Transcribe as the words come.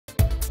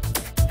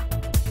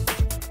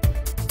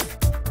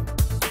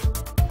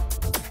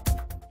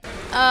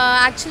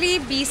Actually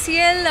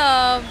BCL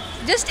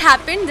just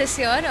happened this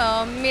year.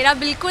 मेरा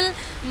बिल्कुल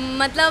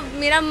मतलब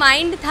मेरा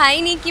माइंड था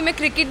ही नहीं कि मैं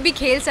क्रिकेट भी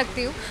खेल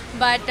सकती हूँ,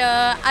 but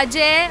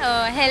Ajay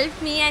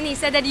help me and he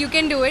said that you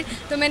can do it.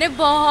 तो मैंने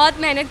बहुत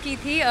मेहनत की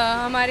थी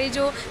हमारे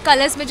जो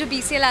कलर्स में जो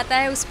BCL आता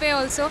है उस पर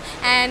also,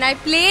 and I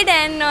played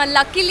and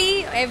luckily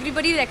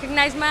everybody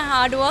recognise my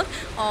hard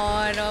work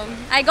और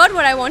I got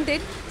what I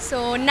wanted. So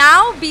now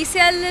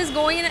BCL is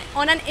going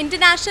on an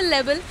international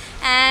level,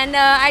 and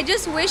I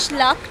just wish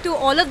luck to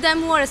all of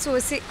them who are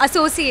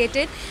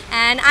associated,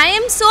 and I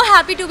am so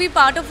happy to be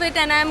part of it,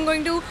 and I am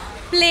going to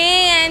play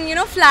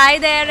and fly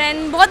there,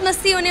 and बहुत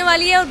मस्ती होने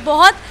वाली है और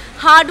बहुत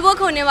hard work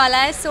होने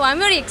वाला है. So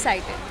I'm very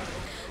excited.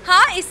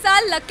 हाँ, इस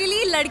साल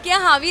लकीली लड़कियाँ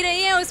हावी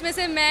रही हैं, उसमें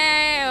से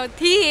मैं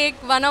थी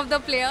एक one of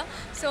the player.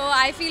 So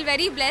I feel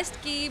very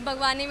blessed कि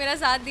भगवान ने मेरा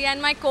साथ दिया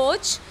एंड माई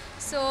कोच.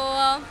 सो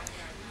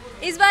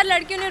इस बार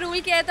लड़कियों ने रूल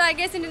किया है, तो आई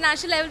गेस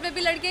इंटरनेशनल लेवल पे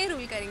भी लड़कियाँ ही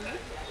रूल करेंगी.